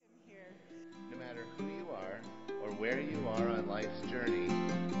where you are on life's journey,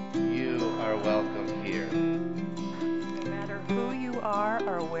 you are welcome here. No matter who you are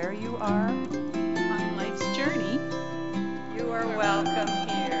or where you are On life's journey, you are welcome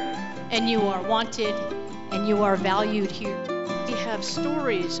here. And you are wanted and you are valued here. We have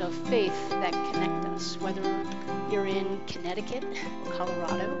stories of faith that connect us, whether you're in Connecticut,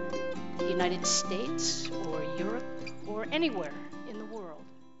 Colorado, the United States, or Europe, or anywhere in the world.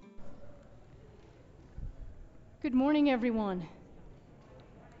 Good morning, everyone,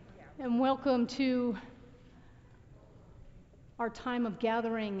 and welcome to our time of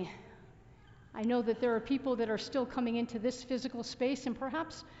gathering. I know that there are people that are still coming into this physical space, and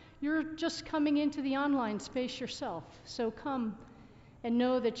perhaps you're just coming into the online space yourself. So come and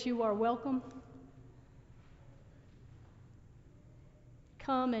know that you are welcome.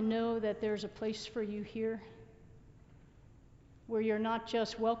 Come and know that there's a place for you here where you're not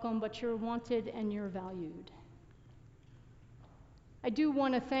just welcome, but you're wanted and you're valued. I do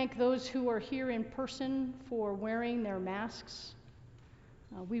want to thank those who are here in person for wearing their masks.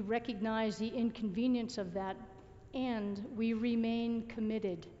 We recognize the inconvenience of that, and we remain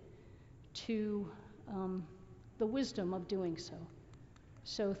committed to the wisdom of doing so.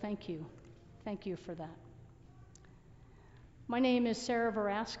 So thank you. Thank you for that. My name is Sarah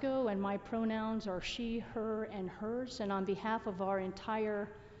Verasco, and my pronouns are she, her, and hers. And on behalf of our entire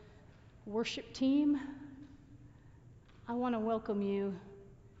worship team, I want to welcome you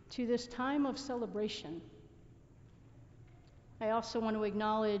to this time of celebration. I also want to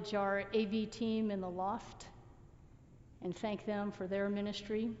acknowledge our AV team in the loft and thank them for their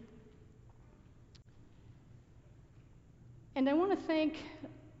ministry. And I want to thank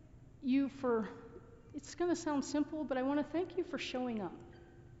you for, it's going to sound simple, but I want to thank you for showing up.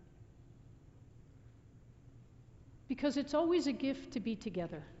 Because it's always a gift to be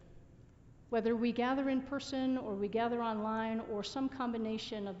together, whether we gather in person or we gather online or some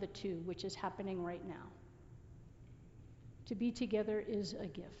combination of the two, which is happening right now. To be together is a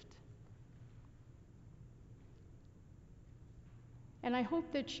gift. And I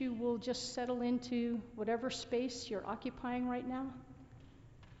hope that you will just settle into whatever space you're occupying right now.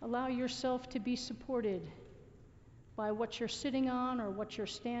 Allow yourself to be supported by what you're sitting on or what you're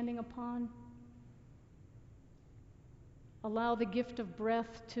standing upon. Allow the gift of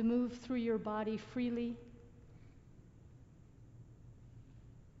breath to move through your body freely.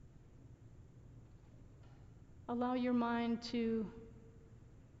 Allow your mind to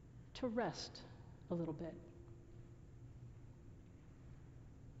rest a little bit.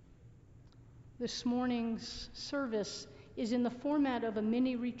 This morning's service is in the format of a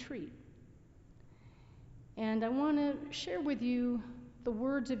mini retreat. And I want to share with you the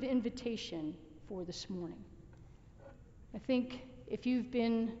words of invitation for this morning. I think if you've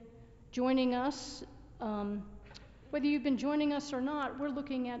been joining us, whether you've been joining us or not, we're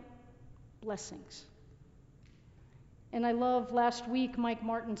looking at blessings. And I love last week Mike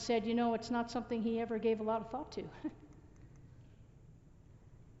Martin said, it's not something he ever gave a lot of thought to.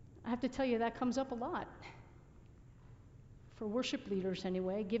 I have to tell you, that comes up a lot. For worship leaders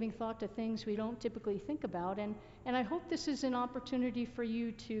anyway, giving thought to things we don't typically think about. And I hope this is an opportunity for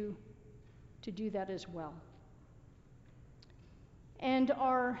you to do that as well. And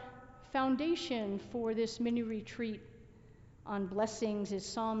our foundation for this mini retreat on blessings is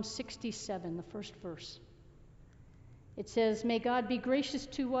Psalm 67, the first verse. It says, "May God be gracious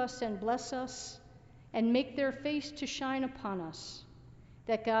to us and bless us, and make their face to shine upon us,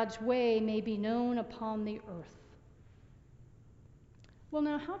 that God's way may be known upon the earth." Well,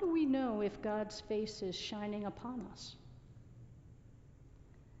 now, how do we know if God's face is shining upon us?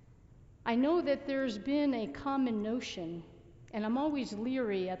 I know that there's been a common notion, and I'm always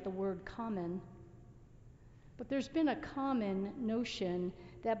leery at the word common, but there's been a common notion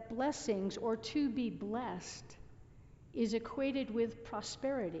that blessings, or to be blessed, is equated with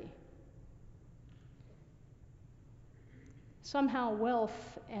prosperity. Somehow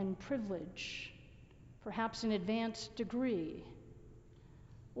wealth and privilege, perhaps an advanced degree,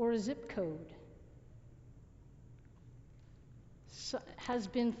 or a zip code, has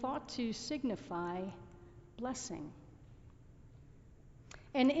been thought to signify blessing.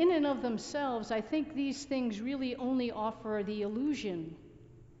 And in and of themselves, I think these things really only offer the illusion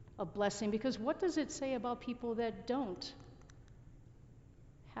of blessing, because what does it say about people that don't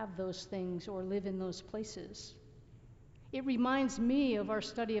have those things or live in those places? It reminds me of our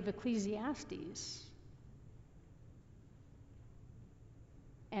study of Ecclesiastes.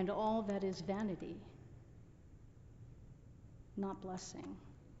 And all that is vanity, not blessing.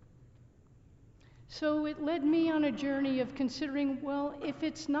 So it led me on a journey of considering, well, if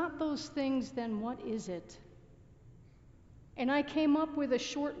it's not those things, then what is it? And I came up with a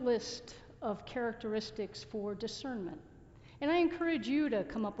short list of characteristics for discernment. And I encourage you to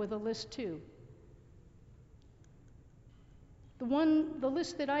come up with a list too. The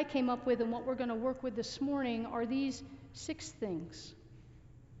list that I came up with and what we're going to work with this morning are these 6 things.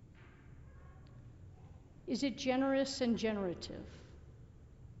 Is it generous and generative?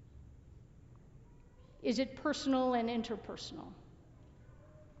 Is it personal and interpersonal?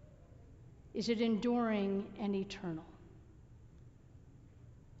 Is it enduring and eternal?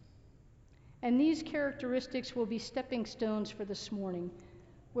 And these characteristics will be stepping stones for this morning,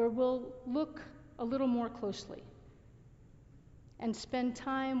 where we'll look a little more closely and spend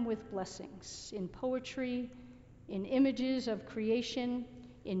time with blessings in poetry, in images of creation,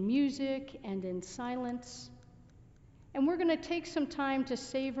 in music, and in silence. And we're going to take some time to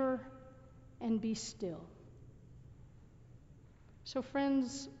savor and be still. So,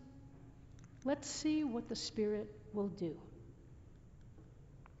 friends, let's see what the Spirit will do.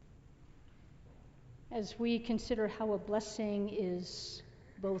 As we consider how a blessing is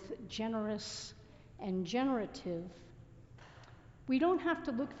both generous and generative, we don't have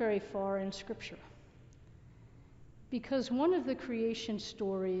to look very far in Scripture. Because one of the creation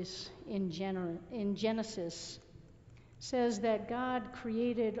stories in Genesis says that God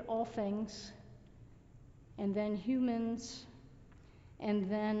created all things, and then humans, and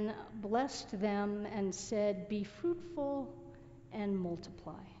then blessed them and said, "Be fruitful and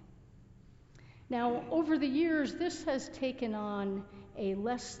multiply." Now, over the years, this has taken on a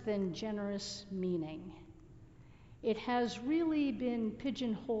less than generous meaning. It has really been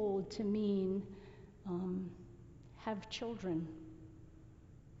pigeonholed to mean have children.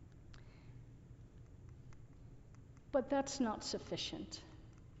 But that's not sufficient.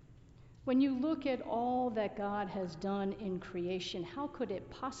 When you look at all that God has done in creation, how could it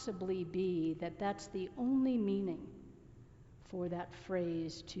possibly be that that's the only meaning for that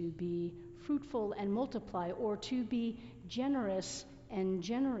phrase, to be fruitful and multiply, or to be generous and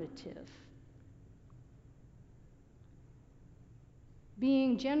generative?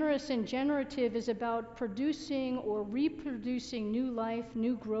 Being generous and generative is about producing or reproducing new life,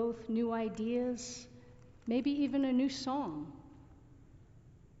 new growth, new ideas, maybe even a new song.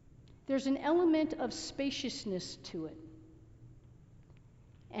 There's an element of spaciousness to it.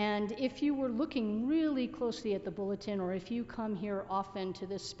 And if you were looking really closely at the bulletin, or if you come here often to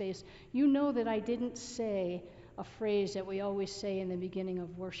this space, you know that I didn't say a phrase that we always say in the beginning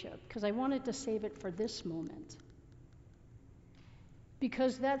of worship, because I wanted to save it for this moment.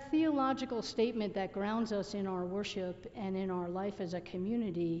 Because that theological statement that grounds us in our worship and in our life as a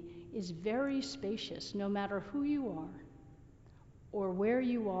community is very spacious. No matter who you are or where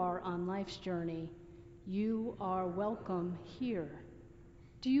you are on life's journey, you are welcome here.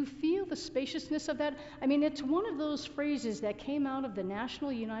 Do you feel the spaciousness of that? I mean, it's one of those phrases that came out of the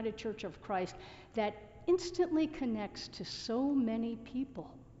National United Church of Christ that instantly connects to so many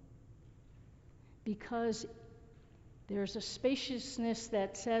people, because there's a spaciousness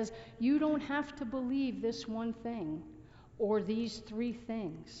that says you don't have to believe this one thing or these 3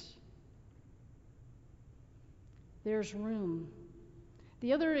 things. There's room.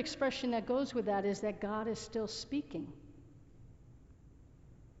 The other expression that goes with that is that God is still speaking.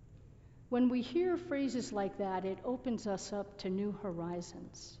 When we hear phrases like that, it opens us up to new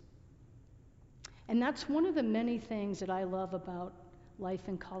horizons. And that's one of the many things that I love about life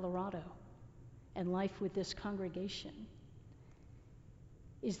in Colorado and life with this congregation,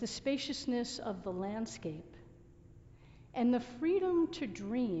 is the spaciousness of the landscape and the freedom to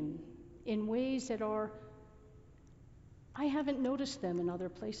dream in ways that I haven't noticed them in other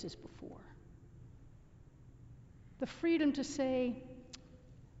places before. The freedom to say,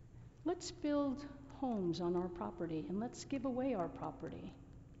 let's build homes on our property and let's give away our property.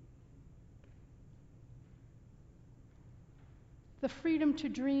 The freedom to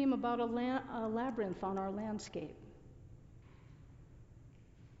dream about a labyrinth on our landscape.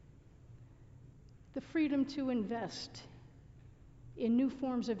 The freedom to invest in new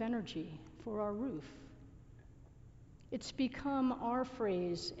forms of energy for our roof. It's become our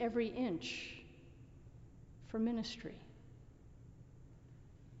phrase, every inch, for ministry.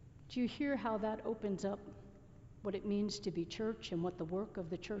 Do you hear how that opens up what it means to be church and what the work of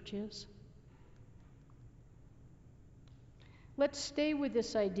the church is? Let's stay with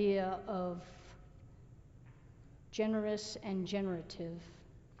this idea of generous and generative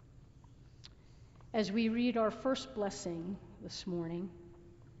as we read our first blessing this morning,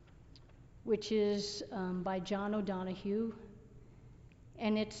 which is by John O'Donohue,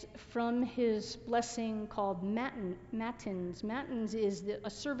 and it's from his blessing called Matins. Matins is a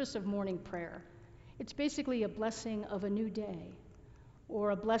service of morning prayer. It's basically a blessing of a new day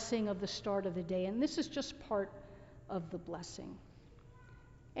or a blessing of the start of the day, and this is just part of the blessing.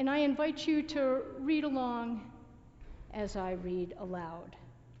 And I invite you to read along as I read aloud.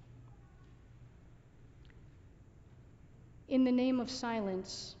 In the name of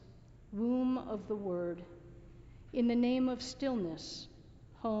silence, womb of the word. In the name of stillness,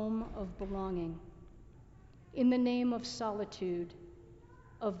 home of belonging. In the name of solitude,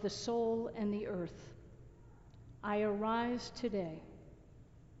 of the soul and the earth, I arise today,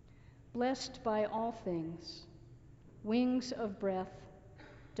 blessed by all things, wings of breath,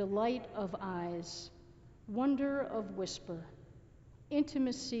 delight of eyes, wonder of whisper,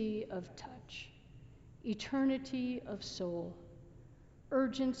 intimacy of touch, eternity of soul,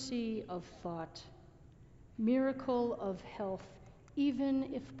 urgency of thought, miracle of health,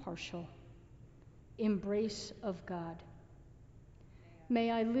 even if partial, embrace of God.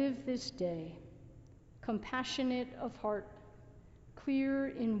 May I live this day, compassionate of heart, clear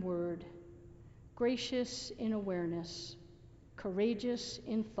in word, gracious in awareness, courageous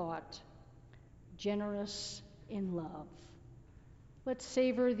in thought, generous in love. Let's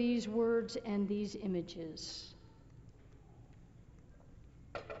savor these words and these images.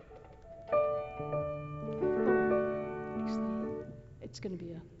 It's going to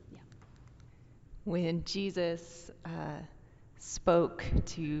be When Jesus spoke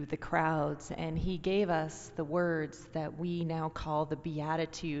to the crowds and he gave us the words that we now call the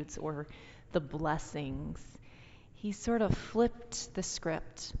Beatitudes or the blessings, he sort of flipped the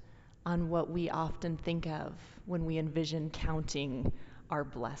script on what we often think of when we envision counting our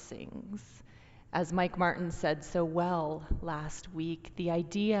blessings. As Mike Martin said so well last week, the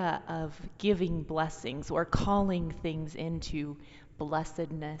idea of giving blessings or calling things into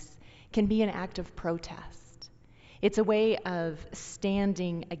blessedness can be an act of protest. It's a way of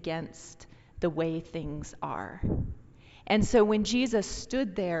standing against the way things are. And so when Jesus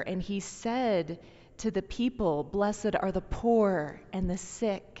stood there and he said to the people, "Blessed are the poor and the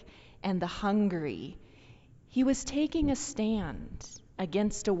sick and the hungry," he was taking a stand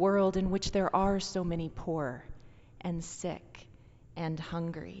against a world in which there are so many poor and sick and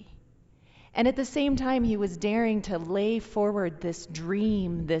hungry. And at the same time, he was daring to lay forward this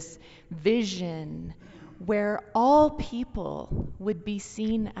dream, this vision, where all people would be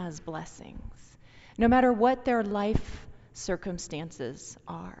seen as blessings, no matter what their life circumstances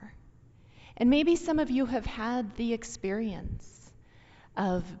are. And maybe some of you have had the experience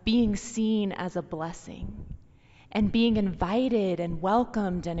of being seen as a blessing and being invited and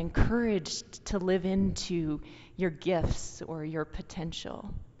welcomed and encouraged to live into your gifts or your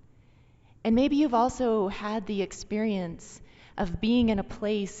potential. And maybe you've also had the experience of being in a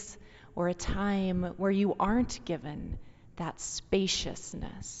place or a time where you aren't given that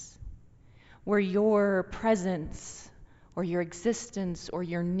spaciousness, where your presence or your existence or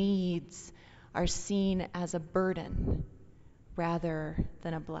your needs are seen as a burden rather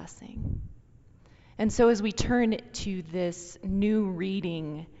than a blessing. And so as we turn to this new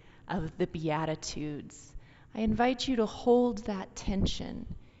reading of the Beatitudes, I invite you to hold that tension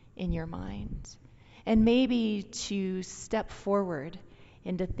in your mind, and maybe to step forward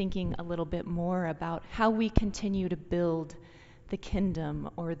into thinking a little bit more about how we continue to build the kingdom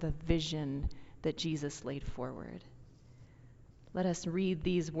or the vision that Jesus laid forward. Let us read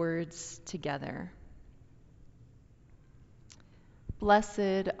these words together.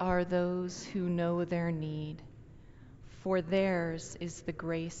 Blessed are those who know their need, for theirs is the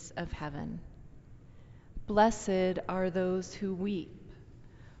grace of heaven. Blessed are those who weep,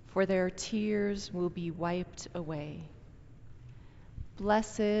 for their tears will be wiped away.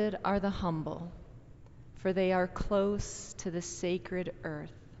 Blessed are the humble, for they are close to the sacred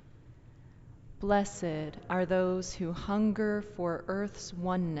earth. Blessed are those who hunger for earth's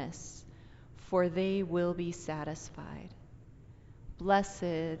oneness, for they will be satisfied.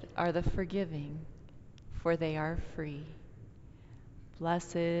 Blessed are the forgiving, for they are free.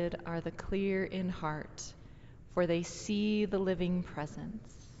 Blessed are the clear in heart, for they see the living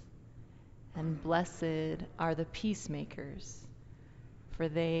presence. And blessed are the peacemakers, for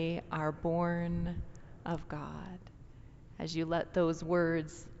they are born of God. As you let those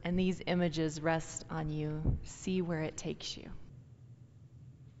words and these images rest on you, see where it takes you.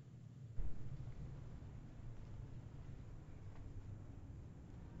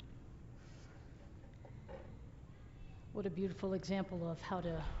 What a beautiful example of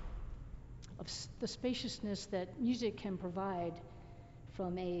the spaciousness that music can provide,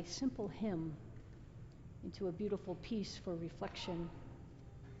 from a simple hymn into a beautiful piece for reflection.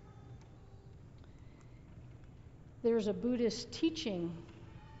 There's a Buddhist teaching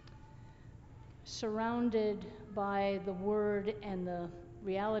surrounded by the word and the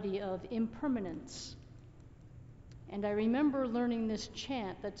reality of impermanence. And I remember learning this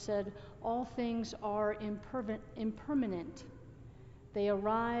chant that said, all things are impermanent. They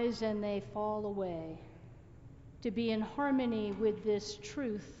arise and they fall away. To be in harmony with this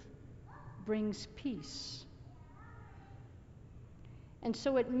truth brings peace. And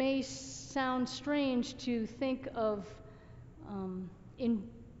so it may sound strange to think of in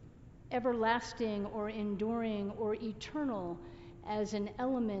everlasting or enduring or eternal as an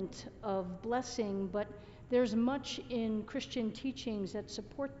element of blessing, but there's much in Christian teachings that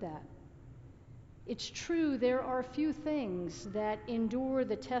support that. It's true, there are few things that endure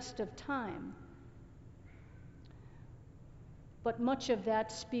the test of time, but much of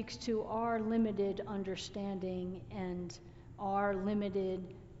that speaks to our limited understanding and our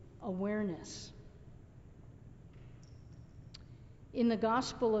limited awareness. In the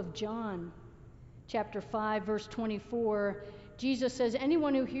Gospel of John, chapter 5, verse 24, Jesus says,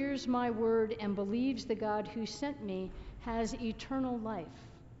 anyone who hears my word and believes the God who sent me has eternal life.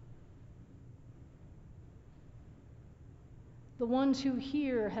 The ones who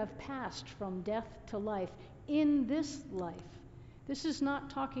hear have passed from death to life in this life. This is not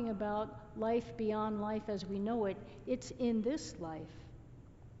talking about life beyond life as we know it. It's in this life.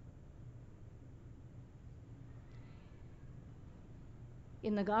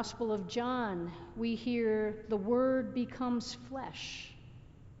 In the Gospel of John, we hear the Word becomes flesh.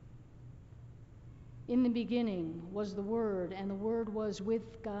 In the beginning was the Word, and the Word was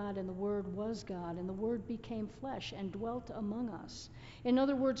with God, and the Word was God, and the Word became flesh and dwelt among us. In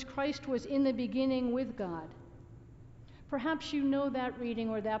other words, Christ was in the beginning with God. Perhaps you know that reading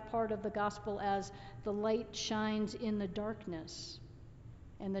or that part of the Gospel as the light shines in the darkness,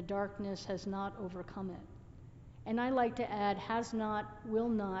 and the darkness has not overcome it. And I like to add, has not, will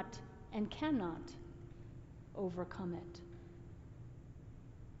not, and cannot overcome it.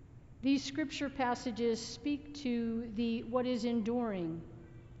 These scripture passages speak to what is enduring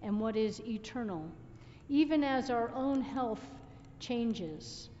and what is eternal. Even as our own health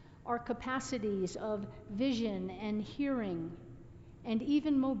changes, our capacities of vision and hearing and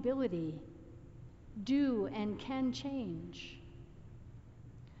even mobility do and can change.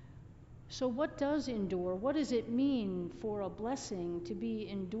 So what does endure? What does it mean for a blessing to be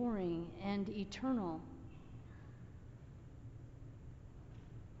enduring and eternal?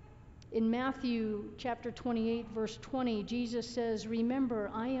 In Matthew chapter 28, verse 20, Jesus says,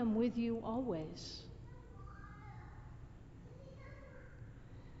 remember, I am with you always.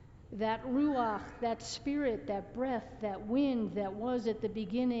 That ruach, that spirit, that breath, that wind that was at the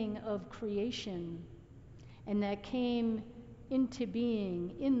beginning of creation and that came into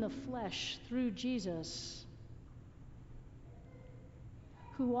being in the flesh through Jesus,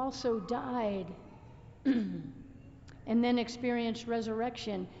 who also died and then experienced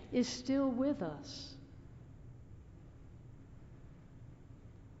resurrection, is still with us,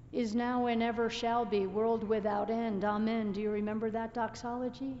 is now and ever shall be, world without end. Amen. Do you remember that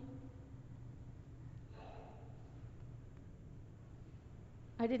doxology?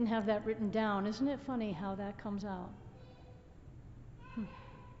 I didn't have that written down. Isn't it funny how that comes out?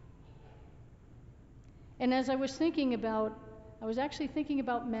 And as I was actually thinking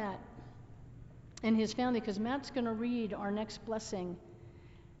about Matt and his family, because Matt's going to read our next blessing.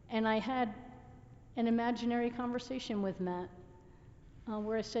 And I had an imaginary conversation with Matt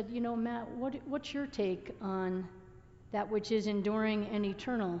where I said, Matt, what's your take on that which is enduring and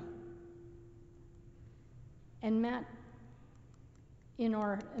eternal? And Matt, in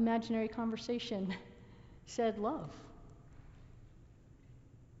our imaginary conversation, said love.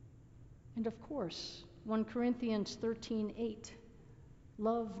 And of course, 1 Corinthians 13:8,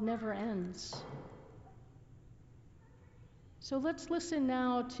 love never ends. So let's listen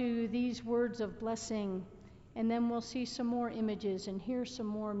now to these words of blessing, and then we'll see some more images and hear some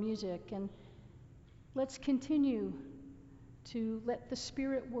more music. And let's continue to let the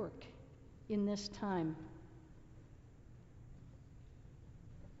Spirit work in this time.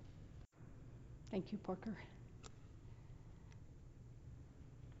 Thank you, Parker.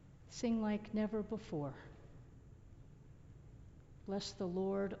 Sing like never before. Bless the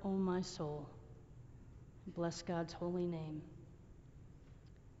Lord, O my soul. Bless God's holy name.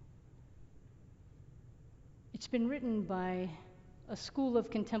 It's been written by a school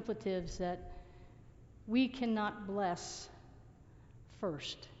of contemplatives that we cannot bless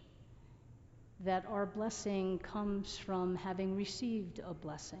first, that our blessing comes from having received a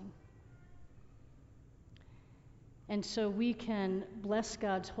blessing. And so we can bless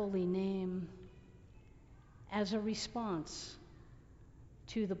God's holy name as a response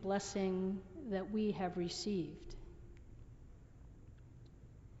to the blessing that we have received.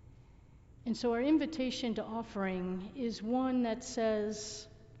 And so our invitation to offering is one that says,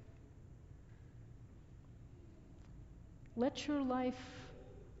 let your life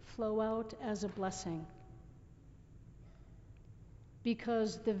flow out as a blessing,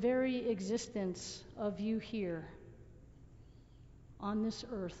 because the very existence of you here on this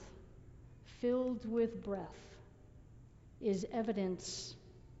earth, filled with breath, is evidence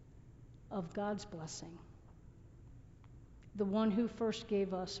of God's blessing, the one who first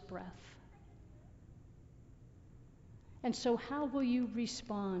gave us breath. And so how will you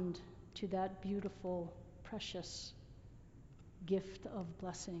respond to that beautiful, precious gift of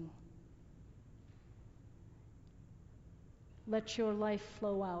blessing? Let your life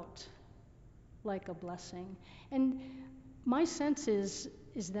flow out like a blessing. And my sense is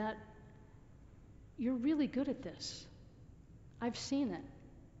that you're really good at this. I've seen it.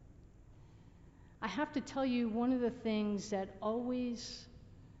 I have to tell you, one of the things that always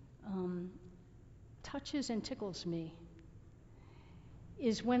touches and tickles me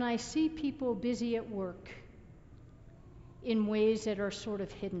is when I see people busy at work in ways that are sort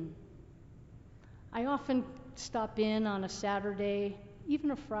of hidden. I often stop in on a Saturday, even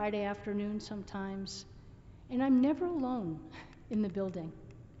a Friday afternoon sometimes, and I'm never alone in the building,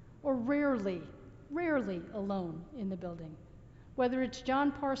 or rarely alone in the building. Whether it's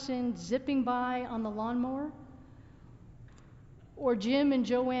John Parsons zipping by on the lawnmower, or Jim and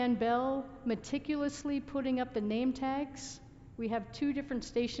Joanne Bell meticulously putting up the name tags. We have 2 different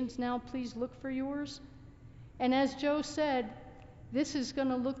stations now, please look for yours. And as Joe said, this is going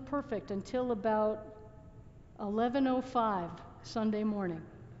to look perfect until about 11:05 Sunday morning.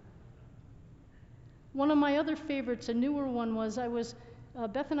 One of my other favorites, a newer one, was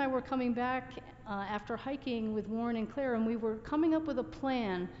Beth and I were coming back after hiking with Warren and Claire, and we were coming up with a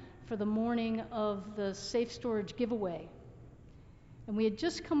plan for the morning of the Safe Storage giveaway. And we had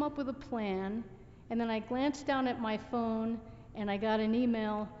just come up with a plan, and then I glanced down at my phone, and I got an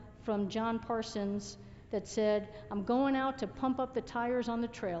email from John Parsons that said, I'm going out to pump up the tires on the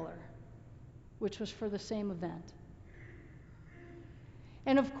trailer, which was for the same event.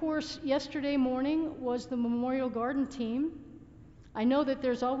 And of course, yesterday morning was the Memorial Garden team. I know that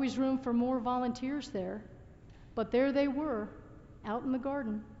there's always room for more volunteers there, but there they were, out in the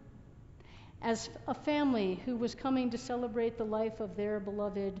garden, as a family who was coming to celebrate the life of their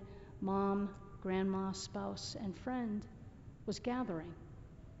beloved mom, grandma, spouse, and friend was gathering.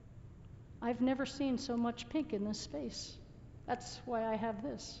 I've never seen so much pink in this space. That's why I have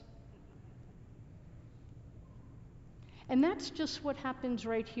this. And that's just what happens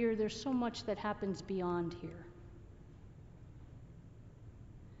right here. There's so much that happens beyond here.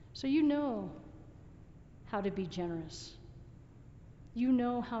 So you know how to be generous. You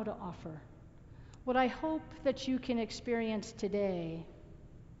know how to offer. What I hope that you can experience today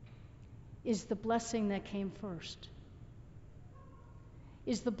is the blessing that came first,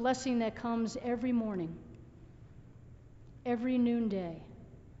 is the blessing that comes every morning, every noonday,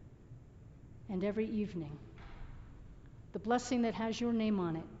 and every evening. The blessing that has your name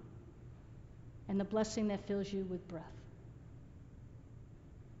on it, and the blessing that fills you with breath.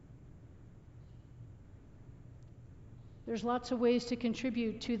 There's lots of ways to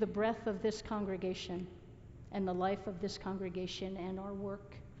contribute to the breath of this congregation and the life of this congregation and our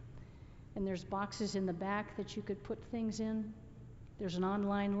work. And there's boxes in the back that you could put things in. There's an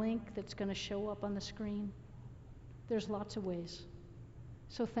online link that's going to show up on the screen. There's lots of ways.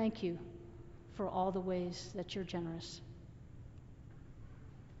 So thank you for all the ways that you're generous.